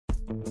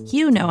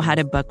You know how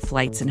to book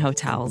flights and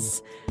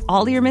hotels.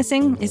 All you're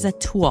missing is a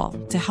tool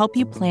to help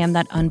you plan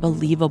that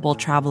unbelievable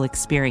travel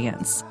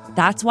experience.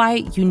 That's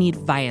why you need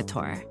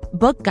Viator.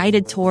 Book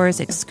guided tours,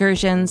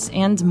 excursions,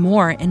 and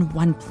more in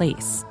one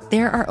place.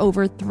 There are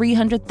over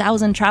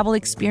 300,000 travel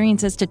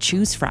experiences to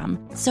choose from,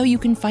 so you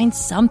can find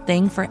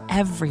something for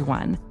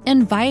everyone.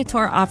 And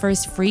Viator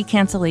offers free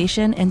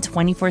cancellation and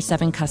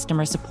 24/7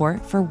 customer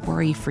support for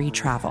worry-free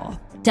travel.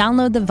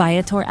 Download the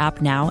Viator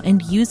app now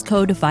and use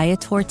code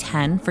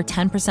Viator10 for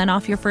 10%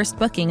 off your first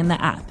booking in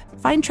the app.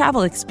 Find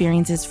travel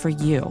experiences for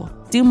you.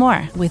 Do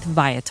more with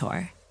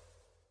Viator.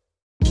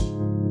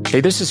 Hey,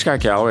 this is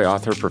Scott Galloway,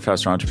 author,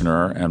 professor,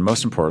 entrepreneur, and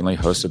most importantly,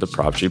 host of the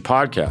Prop G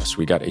podcast.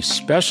 We got a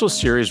special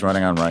series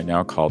running on right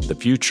now called The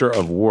Future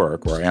of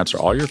Work, where I answer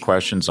all your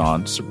questions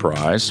on,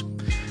 surprise,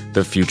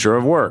 the future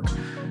of work.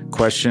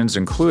 Questions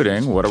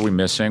including, what are we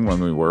missing when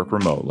we work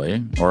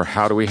remotely? Or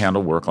how do we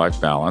handle work-life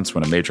balance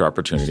when a major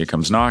opportunity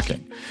comes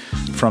knocking?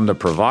 From the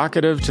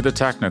provocative to the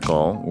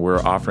technical, we're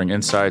offering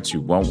insights you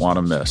won't want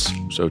to miss.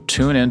 So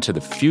tune in to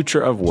The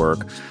Future of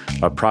Work,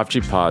 a Prop G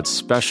Pod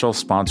special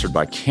sponsored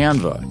by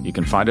Canva. You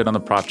can find it on the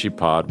Prop G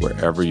Pod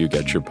wherever you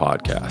get your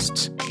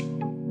podcasts.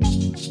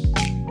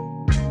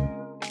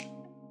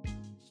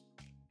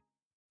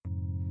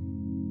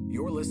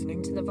 You're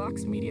listening to the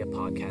Vox Media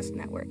Podcast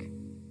Network.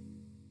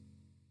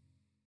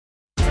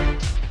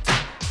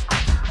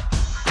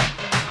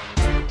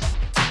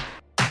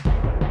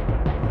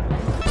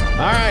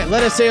 All right,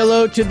 let us say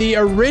hello to the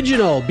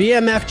original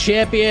BMF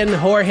champion,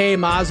 Jorge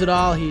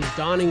Masvidal. He's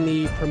donning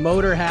the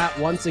promoter hat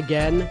once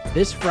again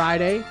this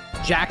Friday,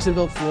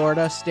 Jacksonville,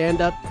 Florida,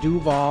 stand-up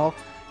Duval,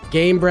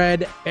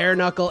 Gamebred,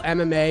 Bareknuckle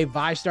MMA,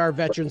 ViStar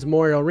Veterans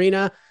Memorial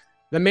Arena.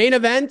 The main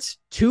event,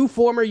 two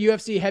former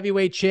UFC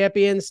heavyweight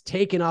champions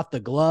taking off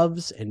the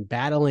gloves and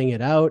battling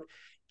it out.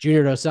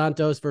 Junior Dos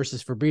Santos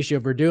versus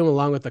Fabricio Verdum,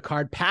 along with the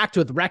card packed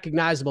with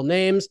recognizable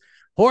names.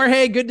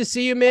 Jorge, good to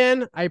see you,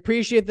 man. I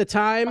appreciate the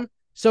time.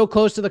 So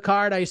close to the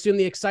card. I assume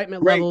the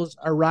excitement levels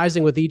are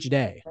rising with each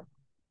day.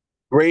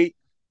 Great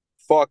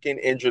fucking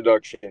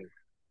introduction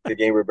to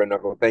Gamebred,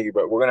 Bareknuckle. Thank you,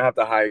 bro. We're going to have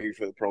to hire you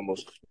for the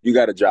promos. You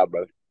got a job,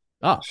 brother.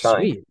 Oh,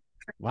 sweet.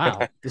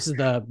 Wow. This is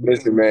the...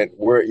 Listen, man,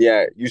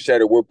 you said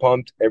it. We're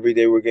pumped. Every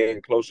day we're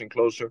getting closer and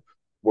closer.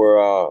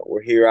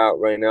 We're here out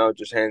right now,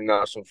 just handing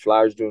out some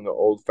flyers, doing the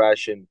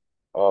old-fashioned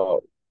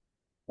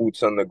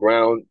boots on the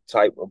ground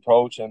type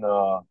approach. And, you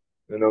know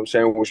what I'm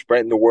saying? We're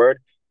spreading the word.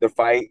 The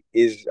fight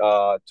is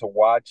to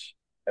watch.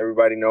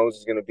 Everybody knows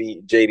it's going to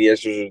be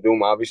JDS versus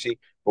Doom, obviously,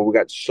 but we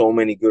got so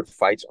many good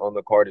fights on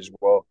the card as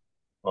well.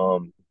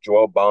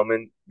 Joel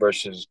Bauman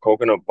versus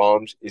Coconut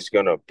Bombs is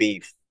going to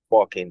be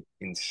fucking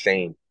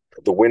insane.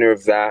 The winner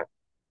of that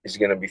is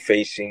going to be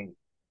facing,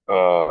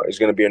 is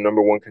going to be a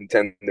number one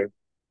contender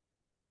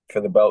for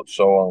the belt.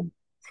 So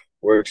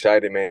we're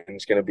excited, man.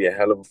 It's going to be a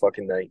hell of a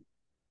fucking night.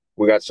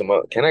 We got some,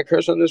 can I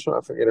curse on this one?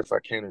 I forget if I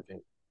can or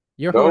can't.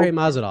 You're Jorge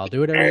Masvidal.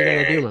 Do whatever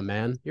you're gonna do, my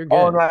man. You're good.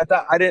 Oh no,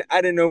 I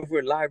didn't know if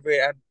we're live,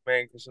 man.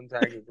 Because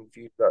sometimes I get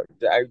confused.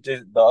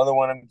 The other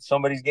one,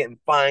 somebody's getting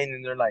fined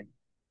and they're like,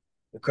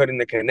 they're cutting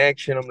the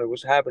connection. I'm like,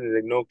 what's happening?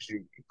 They're like, no, because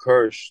you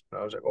cursed.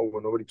 I was like, oh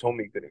well, nobody told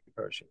me you couldn't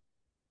curse.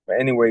 But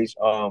anyways,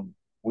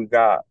 we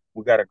got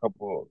a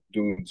couple of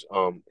dudes.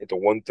 At the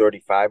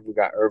 135, we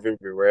got Irvin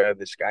Rivera.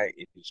 This guy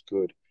is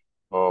good.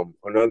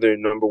 Another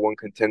number one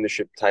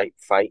contendership type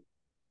fight.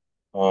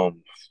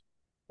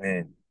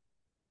 Man.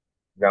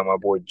 Got my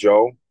boy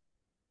Joe.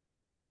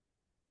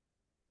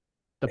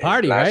 The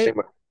party, right?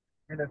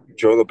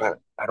 Joe the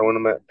I don't want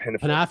him at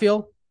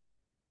Panafiel?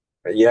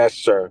 Yes,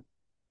 sir.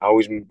 I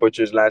always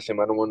butcher his last name.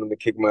 I don't want him to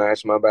kick my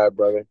ass. My bad,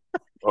 brother.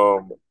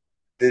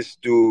 This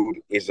dude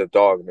is a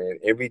dog, man.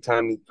 Every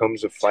time he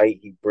comes to fight,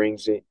 he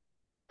brings it.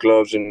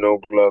 Gloves and no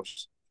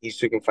gloves. He's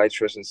taking fights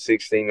for us in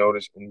 6-day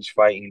notice, and he's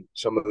fighting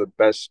some of the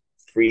best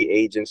free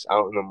agents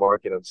out in the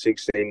market on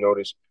 6-day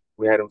notice.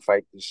 We had him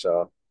fight this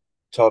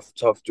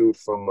tough dude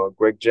from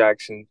Greg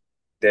Jackson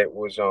that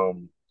was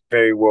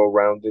very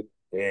well-rounded,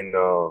 and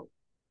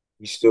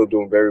he's still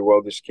doing very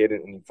well, this kid,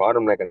 and he fought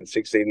him like on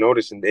 6-day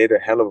notice, and they had a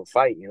hell of a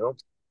fight, you know?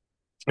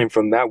 And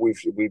from that, we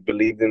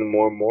believed in him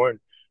more and more,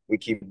 and we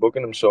keep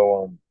booking him,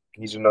 so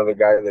he's another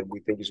guy that we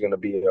think is going to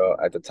be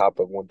at the top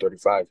of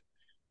 135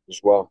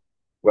 as well.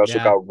 We also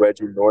got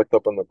Reggie North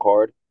up on the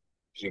card.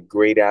 He's a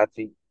great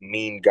athlete,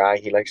 mean guy.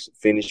 He likes to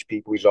finish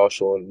people. He's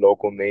also a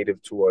local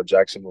native to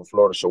Jacksonville,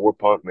 Florida. So we're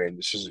pumped, man.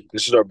 This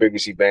is our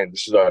biggest event.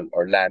 This is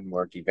our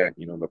landmark event.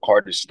 You know, the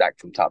card is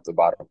stacked from top to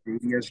bottom.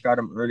 You guys got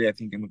him early, I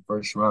think, in the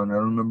first round. I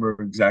don't remember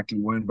exactly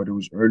when, but it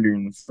was earlier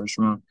in the first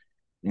round.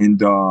 And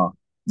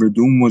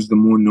Verdum was the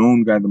more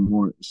known guy, the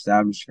more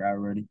established guy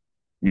already.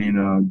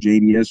 And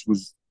JDS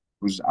was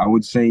I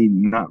would say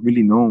not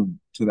really known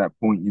to that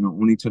point. You know,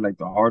 only to like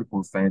the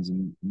hardcore fans,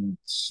 and he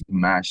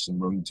smashed him,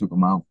 bro. He took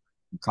him out.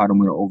 Caught him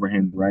with an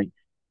overhand right,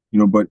 you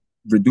know, but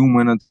Verdum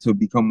went on to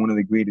become one of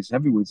the greatest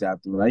heavyweights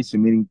after, right?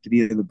 Submitting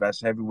 3 of the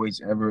best heavyweights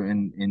ever,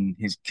 in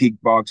his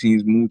kickboxing,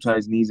 his Muay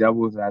Thai, knees,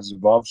 elbows has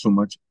evolved so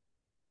much.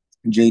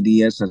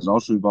 JDS has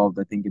also evolved,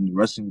 I think, in the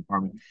wrestling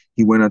department.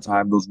 He went on to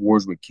have those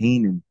wars with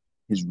Kane,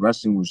 his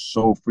wrestling was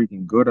so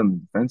freaking good on the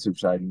defensive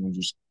side.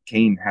 Just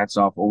Kane, hats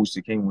off always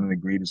to Kane, one of the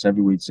greatest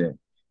heavyweights that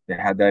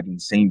had that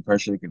insane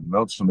pressure that could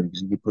melt somebody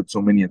because he could put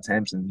so many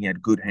attempts and he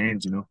had good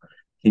hands.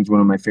 Kane's one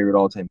of my favorite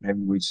all-time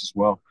heavyweights as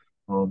well.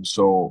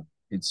 So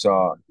it's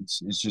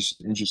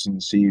just interesting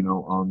to see,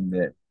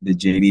 that the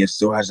JDS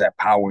still has that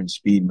power and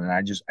speed, man.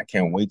 I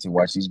can't wait to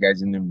watch these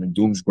guys in there. The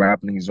Doom's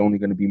grappling is only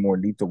going to be more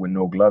lethal with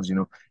no gloves.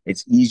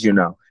 It's easier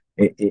now.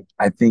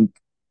 I think,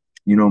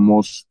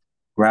 most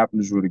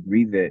grapplers would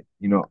agree that,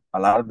 a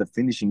lot of the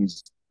finishing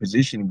is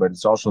positioning, but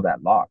it's also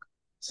that lock.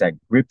 It's that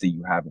grip that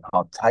you have and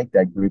how tight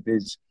that grip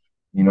is,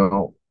 you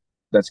know,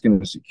 that's going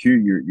to secure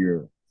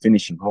your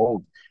finishing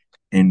hold.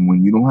 And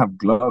when you don't have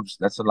gloves,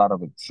 that's a lot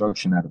of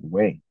obstruction out of the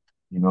way,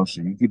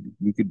 so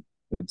you could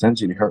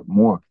potentially hurt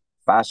more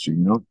faster.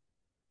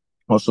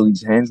 Also,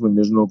 these hands, when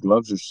there's no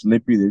gloves, are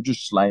slippery. They're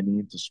just sliding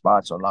into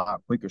spots a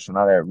lot quicker. So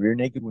now that rear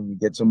naked, when you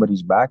get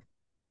somebody's back,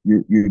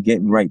 you're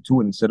getting right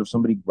to it instead of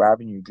somebody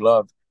grabbing your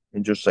glove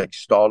and just like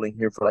stalling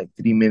here for like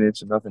 3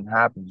 minutes and nothing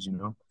happens.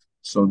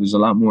 So there's a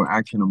lot more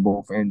action on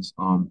both ends.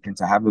 And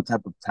to have the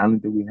type of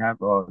talent that we have,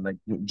 like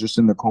just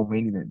in the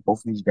co-main event, both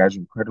of these guys are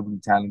incredibly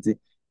talented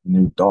and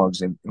they're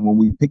dogs. And when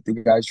we pick the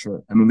guys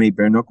for MMA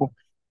bare knuckle,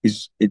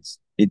 it's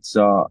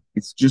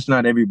just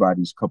not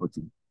everybody's cup of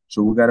tea.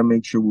 So we got to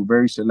make sure we're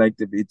very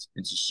selective. It's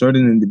a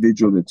certain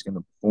individual that's going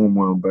to perform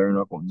well on bare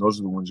knuckle, and those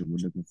are the ones that we're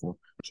looking for.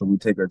 So we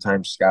take our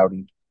time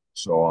scouting.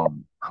 So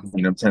I'm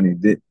telling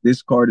you,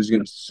 this card is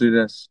going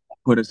to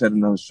put us at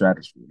another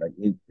stratosphere. Like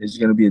it's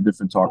going to be a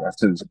different talk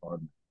after this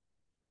card.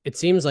 It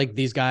seems like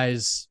these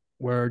guys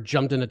were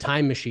jumped in a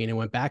time machine and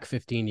went back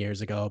 15 years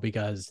ago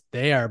because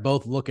they are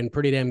both looking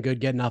pretty damn good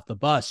getting off the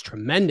bus.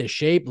 Tremendous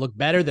shape, look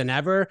better than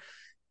ever.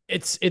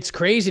 It's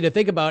crazy to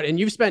think about. And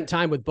you've spent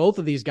time with both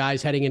of these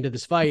guys heading into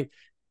this fight.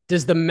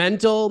 Does the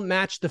mental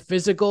match the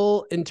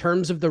physical in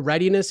terms of the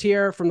readiness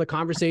here from the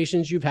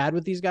conversations you've had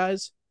with these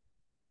guys?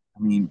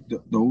 I mean,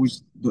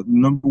 the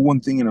number one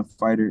thing in a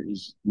fighter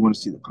is you want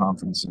to see the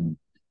confidence in him.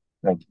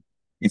 Like,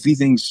 if he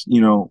thinks,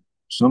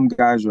 some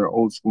guys are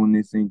old school and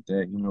they think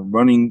that,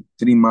 running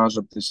 3 miles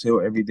up this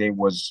hill every day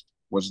was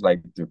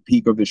like the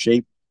peak of the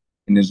shape.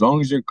 And as long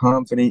as they're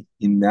confident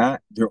in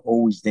that, they're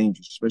always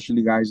dangerous,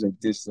 especially guys like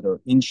this that are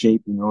in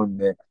shape, and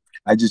that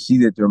I just see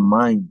that their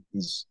mind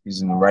is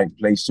in the right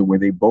place to where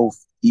they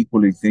both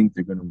equally think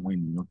they're going to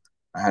win.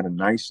 I had a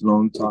nice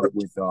long talk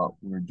with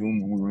we were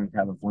doing when we were in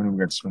California. We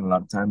got to spend a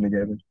lot of time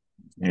together,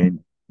 and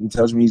he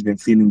tells me he's been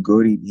feeling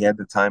good. He had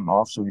the time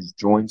off, so his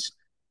joints,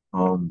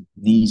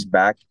 knees,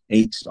 back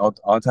aches,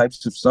 all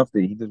types of stuff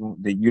that he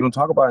doesn't that you don't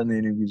talk about in the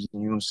interviews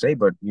and you don't say.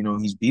 But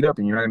he's beat up,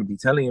 and you're not going to be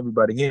telling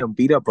everybody, "Hey, I'm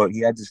beat up," but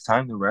he had this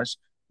time to rest.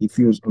 He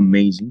feels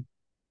amazing.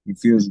 He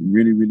feels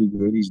really, really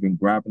good. He's been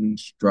grappling,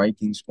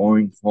 striking,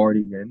 sparring hard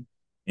again,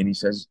 and he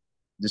says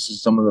this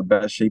is some of the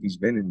best shape he's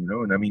been in.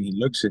 And I mean, he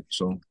looks it.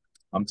 So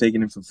I'm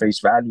taking it for face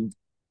value.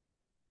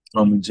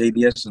 And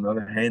JDS, on the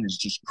other hand, is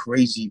just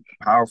crazy,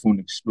 powerful, and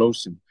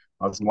explosive.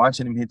 I was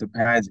watching him hit the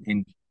pads,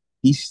 and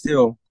he's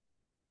still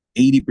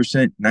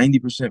 80%,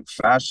 90%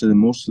 faster than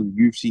most of the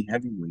UFC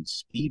heavyweights,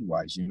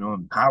 speed-wise,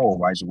 and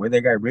power-wise. The way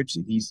that guy rips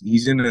it,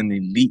 he's in an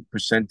elite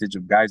percentage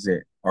of guys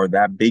that are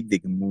that big, they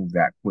can move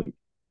that quick.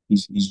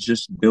 He's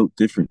just built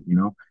different,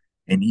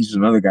 and he's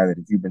another guy that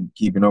if you've been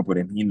keeping up with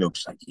him, he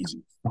looks like he's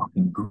in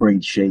fucking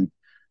great shape.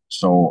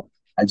 So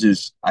I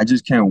just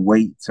can't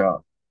wait to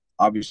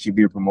obviously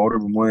be a promoter,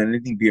 but more than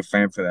anything, be a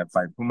fan for that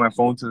fight. Put my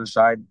phone to the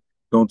side.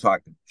 Don't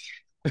talk to me.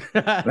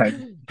 Like,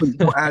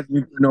 don't ask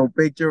me for no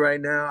picture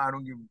right now. I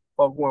don't give a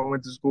fuck who I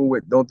went to school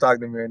with. Don't talk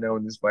to me right now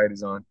when this fight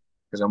is on,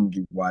 because I'm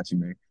gonna be watching,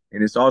 man.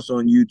 And it's also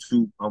on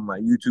YouTube, on my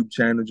YouTube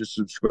channel. Just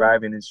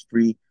subscribe, and it's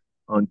free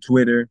on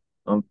Twitter,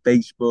 on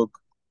Facebook.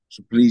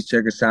 So please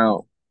check us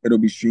out. It'll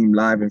be streamed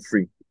live and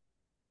free.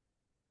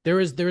 There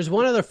was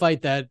one other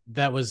fight that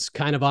was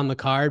kind of on the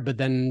card, but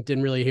then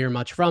didn't really hear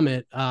much from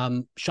it.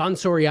 Sean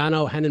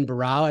Soriano, Renan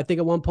Barão, I think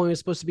at one point was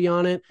supposed to be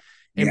on it.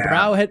 And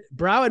yeah.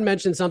 Barão had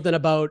mentioned something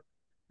about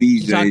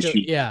visa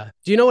issues. Yeah.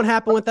 Do you know what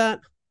happened with that?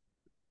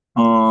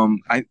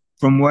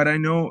 From what I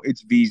know,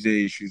 it's visa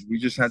issues. We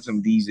just had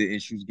some visa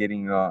issues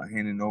getting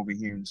handed over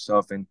here and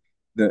stuff, and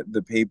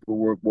the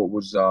paperwork, what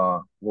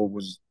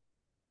was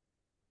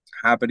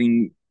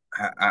happening.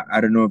 I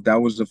don't know if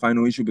that was the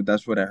final issue, but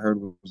that's what I heard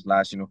was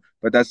last,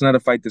 But that's not a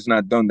fight that's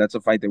not done. That's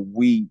a fight that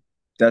we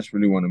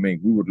desperately want to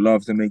make. We would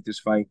love to make this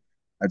fight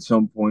at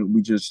some point.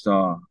 We just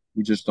don't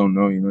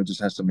know, It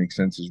just has to make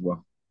sense as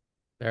well.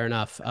 Fair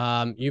enough.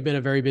 You've been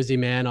a very busy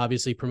man,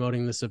 obviously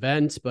promoting this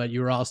event, but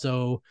you were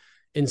also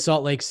in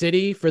Salt Lake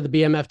City for the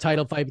BMF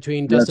title fight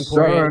between Dustin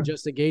Poirier and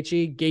Justin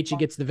Gaethje. Gaethje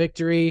gets the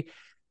victory.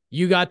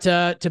 You got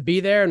to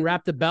be there and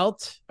wrap the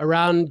belt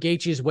around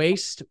Gaethje's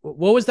waist.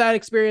 What was that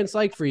experience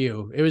like for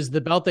you? It was the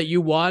belt that you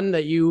won,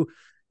 that you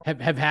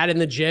have had in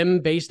the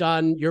gym based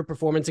on your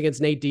performance against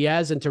Nate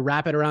Diaz, and to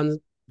wrap it around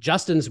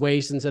Justin's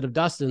waist instead of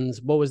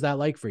Dustin's. What was that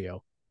like for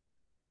you?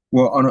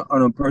 Well,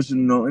 on a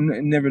personal note,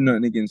 and never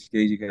nothing against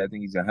Gaethje, because I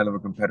think he's a hell of a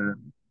competitor.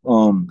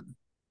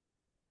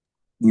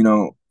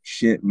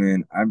 Shit,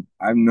 man.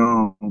 I've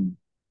known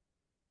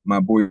my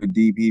boy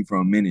DP for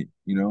a minute,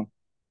 you know.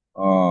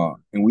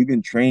 And we've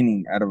been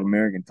training out of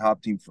American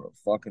Top Team for a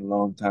fucking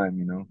long time,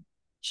 you know.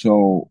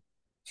 So,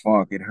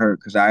 fuck, it hurt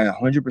because I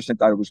 100%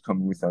 thought it was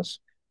coming with us,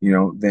 you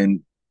know.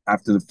 Then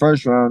after the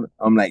first round,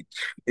 I'm like,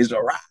 it's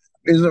a wrap,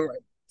 it's a wrap,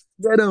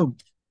 get him.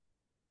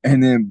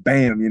 And then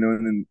bam, you know,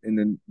 and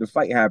then the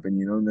fight happened,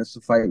 you know, and that's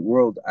the fight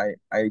world.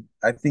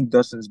 I think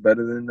Dustin's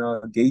better than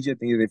Gaethje. I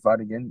think if they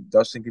fought again,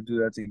 Dustin could do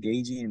that to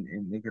Gaethje,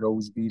 and they could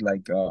always be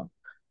like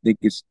they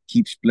could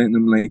keep splitting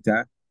them like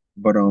that.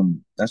 But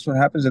that's what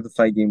happens at the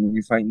fight game when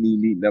you fight the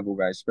elite level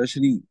guys,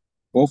 especially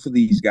both of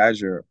these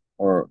guys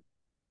are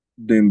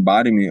the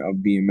embodiment of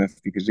BMF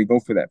because they go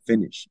for that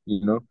finish,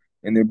 you know,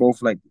 and they're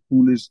both like the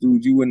coolest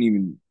dudes. You wouldn't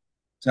even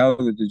tell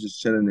that they're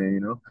just chilling there, you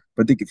know.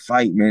 But they could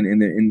fight, man,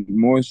 and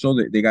more so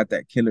that they got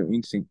that killer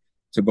instinct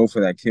to go for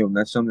that kill. And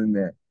that's something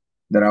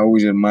that I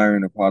always admire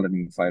in a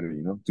quality fighter,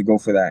 you know, to go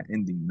for that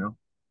ending, you know.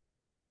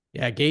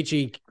 Yeah,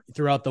 Gaethje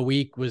throughout the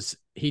week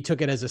he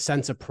took it as a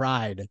sense of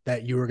pride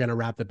that you were going to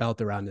wrap the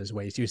belt around his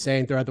waist. He was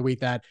saying throughout the week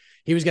that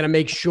he was going to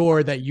make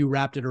sure that you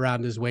wrapped it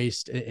around his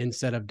waist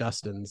instead of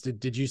Dustin's.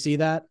 Did you see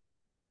that?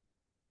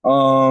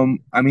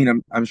 I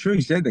mean, I'm sure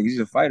he said that he's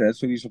a fighter.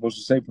 That's what he's supposed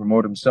to say,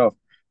 promote himself.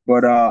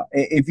 But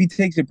if he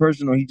takes it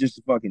personal, he's just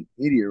a fucking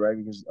idiot, right?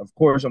 Because of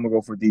course I'm gonna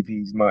go for DP.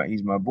 He's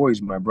my boy,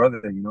 he's my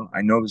brother. You know,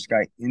 I know this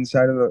guy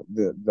inside of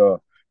the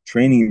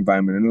training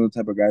environment. I know the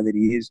type of guy that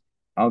he is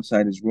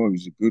outside as well.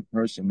 He's a good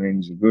person, man.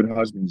 He's a good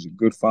husband. He's a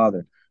good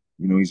father.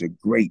 You know, he's a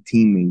great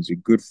teammate. He's a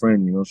good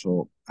friend. You know,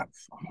 so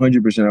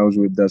 100% I was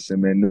with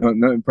Dustin, man.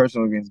 Nothing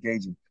personal against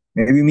Gaethje.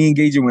 Maybe me and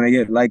Gaethje when I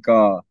get like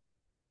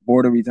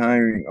bored of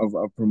retiring of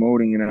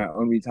promoting and I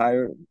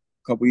unretire a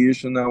couple years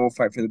from now, we'll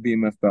fight for the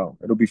BMF belt.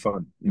 It'll be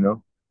fun, you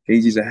know.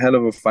 Gaethje's a hell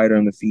of a fighter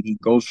on the feet. He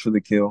goes for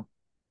the kill.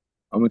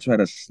 I'm gonna try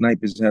to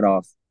snipe his head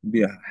off. It'll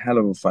be a hell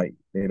of a fight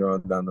later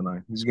on down the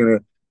line. He's gonna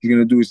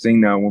do his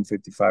thing now,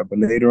 155. But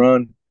later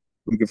on,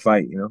 we can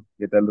fight. You know,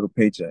 get that little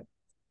paycheck.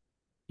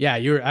 Yeah,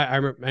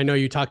 I know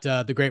you talked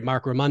to the great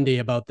Mark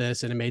Ramundi about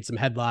this, and it made some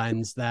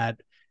headlines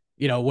that,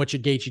 you know, what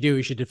should Gaethje do?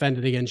 He should defend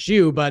it against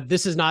you. But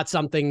this is not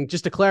something,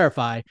 just to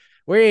clarify,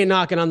 we ain't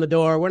knocking on the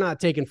door. We're not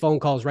taking phone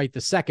calls right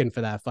this second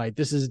for that fight.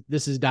 This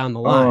is down the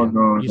line. Oh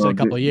no, you said a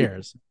couple of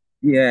years.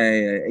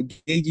 Yeah.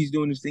 Gaethje's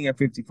doing this thing at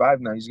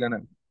 55 now. He's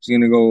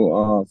gonna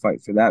go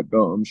fight for that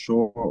belt, I'm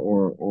sure,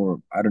 or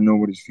I don't know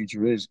what his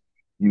future is,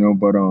 you know.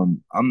 But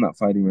I'm not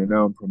fighting right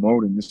now. I'm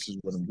promoting. This is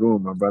what I'm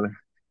doing, my brother.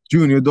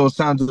 Junior Dos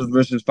Santos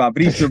versus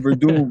Fabricio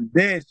Verdum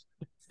this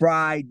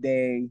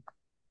Friday.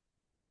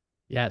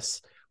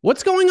 Yes.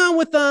 What's going on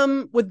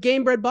with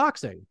Gamebred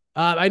boxing?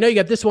 I know you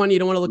got this one. You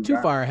don't want to look too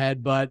far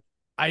ahead, but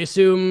I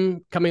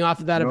assume coming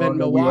off of that event in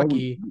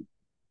Milwaukee,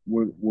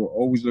 we're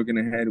always looking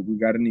ahead. We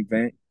got an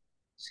event.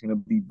 It's gonna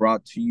be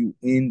brought to you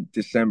in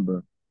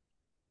December,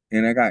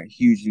 and I got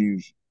huge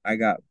news. I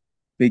got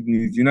big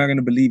news. You're not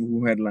gonna believe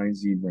who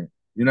headlines the event.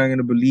 You're not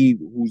gonna believe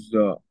who's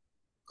the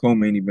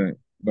co-main event.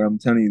 But I'm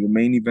telling you, the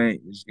main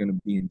event is gonna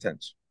be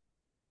intense.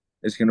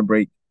 It's gonna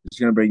break. It's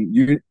gonna break.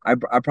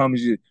 I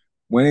promise you.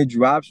 When it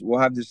drops, we'll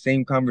have the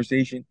same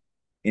conversation.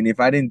 And if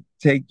I didn't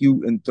take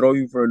you and throw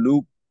you for a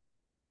loop,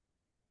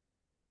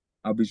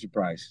 I'll be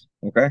surprised.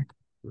 Okay?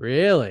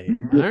 Really?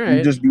 All right.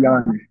 You just be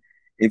honest.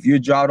 If your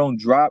jaw don't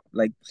drop,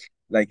 like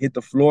hit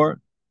the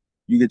floor,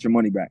 you get your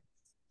money back.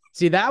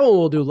 See, that one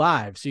we'll do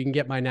live so you can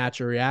get my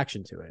natural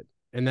reaction to it.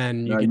 And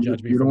then you can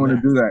judge me. You don't want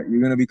to do that.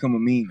 You're gonna become a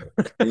meme.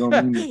 You're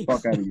gonna meme the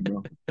fuck out of you,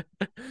 bro.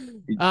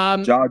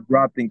 Jaw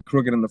dropped and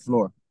crooked on the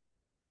floor.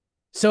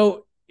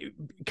 So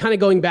kind of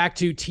going back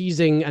to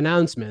teasing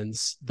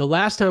announcements, the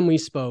last time we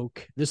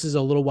spoke, this is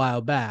a little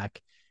while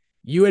back,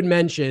 you had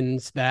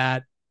mentioned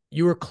that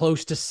you were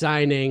close to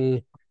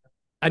signing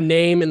a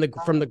name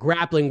from the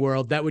grappling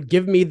world that would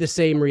give me the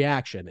same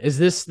reaction. Is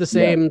this the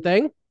same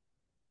thing?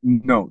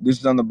 No, this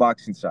is on the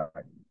boxing side.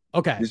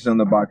 Okay. This is on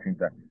the boxing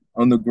side.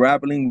 On the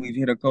grappling, we've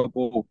hit a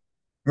couple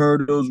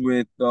hurdles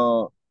with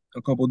a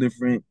couple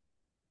different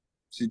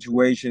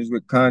situations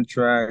with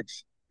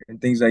contracts and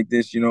things like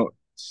this, you know,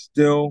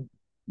 still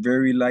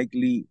very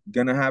likely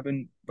gonna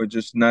happen, but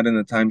just not in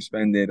the time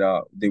span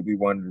that we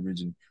wanted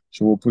originally.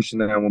 So we're pushing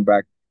that one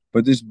back.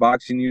 But this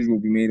boxing news will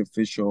be made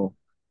official.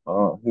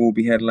 Who will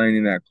be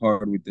headlining that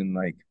card within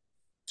like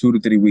 2 to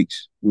 3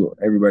 weeks?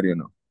 Everybody will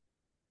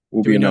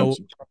know.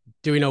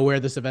 Do we know where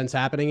this event's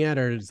happening yet,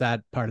 or is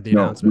that part of the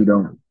announcement?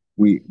 No,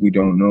 we don't. We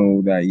don't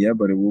know that yet,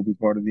 but it will be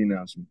part of the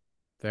announcement.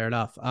 Fair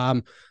enough.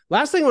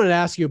 Last thing I wanted to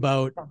ask you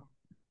about,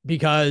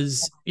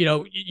 because you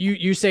know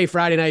you say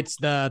Friday night's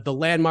the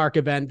landmark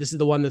event. This is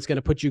the one that's going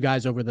to put you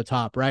guys over the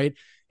top, right?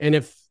 And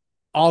if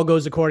all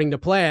goes according to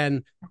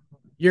plan,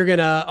 you're going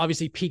to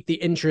obviously pique the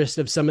interest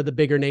of some of the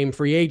bigger name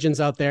free agents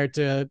out there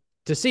to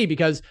see,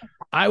 because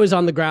I was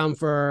on the ground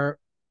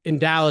in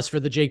Dallas for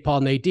the Jake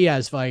Paul Nate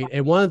Diaz fight,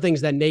 and one of the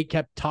things that Nate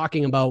kept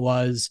talking about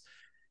was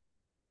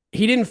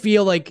he didn't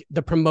feel like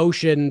the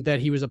promotion that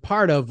he was a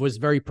part of was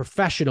very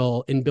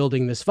professional in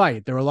building this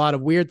fight. There were a lot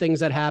of weird things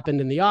that happened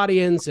in the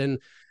audience, and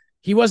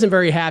he wasn't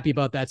very happy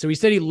about that. So he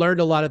said he learned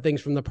a lot of things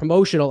from the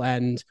promotional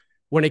end.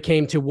 when it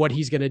came to what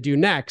he's going to do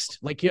next.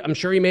 Like, I'm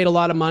sure he made a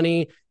lot of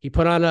money. He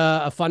put on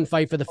a fun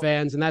fight for the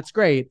fans, and that's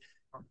great.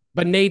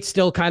 But Nate's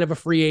still kind of a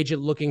free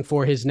agent looking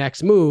for his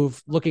next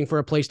move, looking for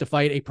a place to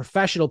fight, a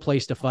professional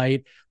place to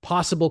fight,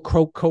 possible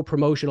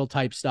co-promotional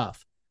type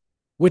stuff.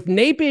 With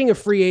Nate being a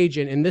free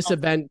agent and this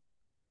event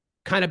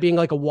kind of being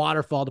like a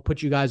waterfall to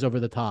put you guys over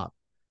the top,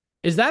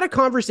 is that a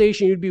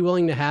conversation you'd be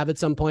willing to have at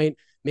some point?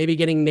 Maybe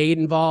getting Nate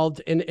involved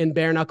in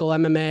Bareknuckle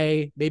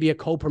MMA, maybe a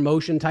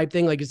co-promotion type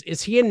thing? Like,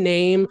 is he a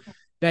name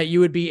that you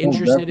would be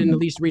interested in at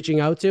least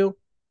reaching out to?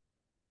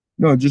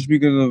 No, just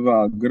because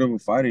of good of a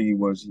fighter he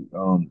was.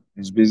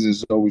 His business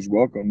is always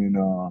welcome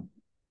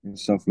and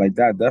stuff like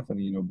that.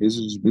 Definitely,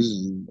 business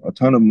is a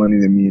ton of money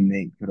that me and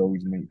Nate could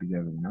always make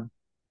together.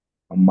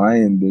 On my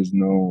end, there's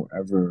no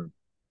ever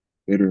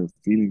bitter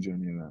feelings or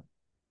any of that.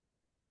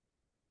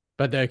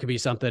 But there could be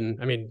something.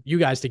 I mean, you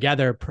guys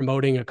together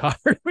promoting a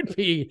card would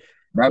be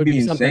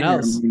insane. Something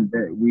else. I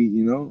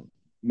mean,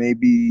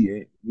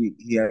 maybe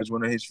he has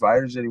one of his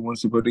fighters that he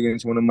wants to put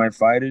against one of my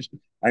fighters.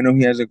 I know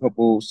he has a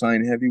couple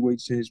signed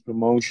heavyweights to his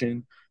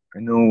promotion. I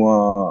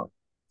know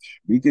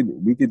we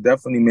could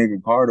definitely make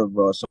a card of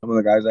some of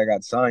the guys I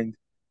got signed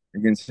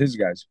against his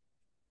guys.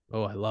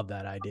 Oh, I love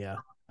that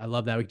idea. I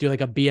love that. We could do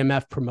like a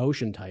BMF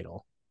promotion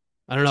title.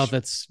 I don't know if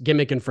it's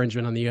gimmick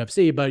infringement on the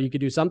UFC, but you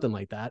could do something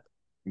like that.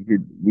 We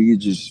could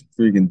just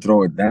freaking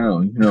throw it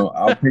down.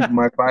 I'll pick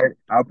my fight.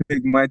 I'll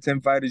pick my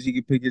 10 fighters. He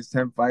could pick his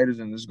 10 fighters,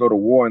 and let's go to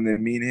war. And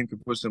then me and him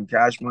could put some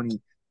cash money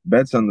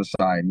bets on the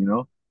side.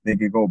 They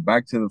could go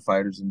back to the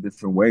fighters in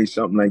different ways,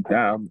 something like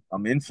that.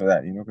 I'm in for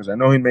that. Because I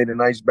know he made a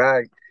nice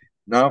bag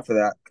now for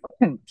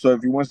that. So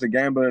if he wants to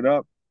gamble it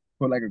up,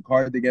 put like a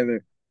card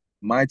together,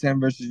 my 10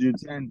 versus your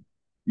 10.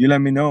 You let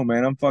me know,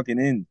 man. I'm fucking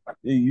in.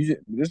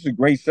 This is a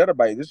great setup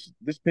by you.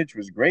 This pitch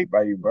was great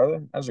by you,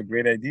 brother. That's a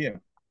great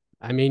idea.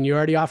 I mean, you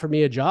already offered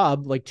me a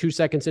job like 2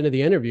 seconds into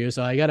the interview,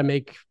 so I gotta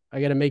make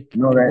it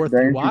worth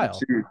your while.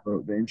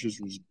 The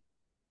interest was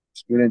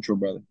it's a good intro,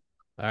 brother.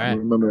 All right.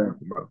 Remember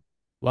that, bro.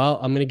 Well,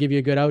 I'm gonna give you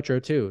a good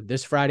outro too.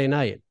 This Friday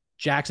night,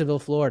 Jacksonville,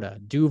 Florida,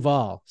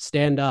 Duval,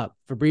 stand up.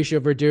 Fabricio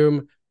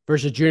Verdum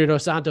versus Junior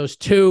Dos Santos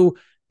 2.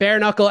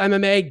 Bareknuckle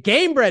MMA,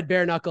 Gamebred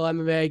Bareknuckle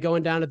MMA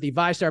going down at the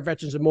ViStar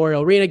Veterans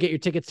Memorial Arena. Get your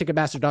tickets,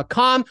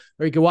 Ticketmaster.com,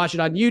 or you can watch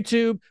it on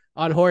YouTube,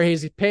 on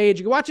Jorge's page.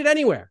 You can watch it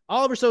anywhere,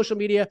 all over social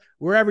media,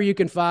 wherever you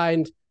can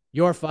find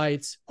your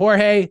fights.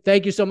 Jorge,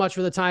 thank you so much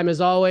for the time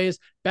as always.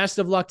 Best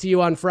of luck to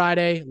you on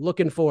Friday.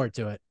 Looking forward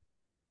to it.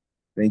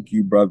 Thank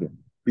you, brother.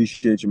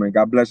 Appreciate you, man.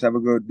 God bless. Have a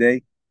good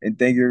day. And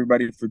thank you,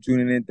 everybody, for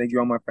tuning in. Thank you,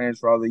 all my fans,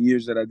 for all the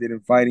years that I did in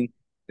fighting.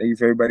 Thank you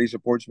for everybody who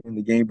supports me in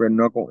the game,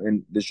 Bareknuckle,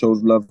 and that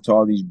shows love to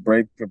all these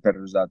brave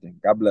competitors out there.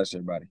 God bless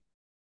everybody.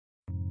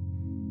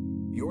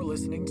 You're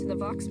listening to the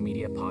Vox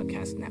Media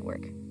Podcast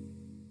Network.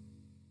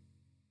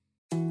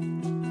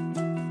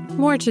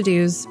 More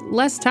to-dos,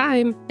 less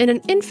time, and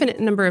an infinite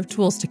number of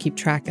tools to keep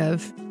track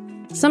of.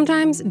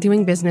 Sometimes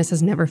doing business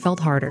has never felt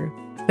harder,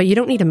 but you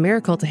don't need a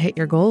miracle to hit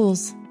your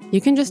goals.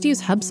 You can just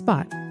use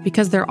HubSpot,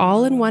 because their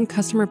all-in-one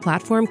customer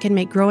platform can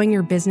make growing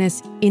your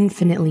business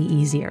infinitely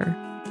easier.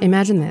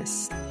 Imagine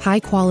this: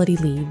 high-quality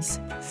leads,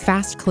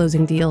 fast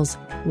closing deals,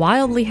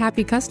 wildly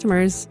happy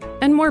customers,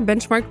 and more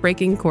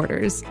benchmark-breaking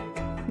quarters.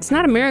 It's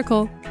not a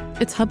miracle,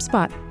 it's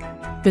HubSpot.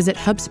 Visit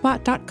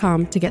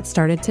HubSpot.com to get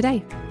started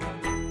today.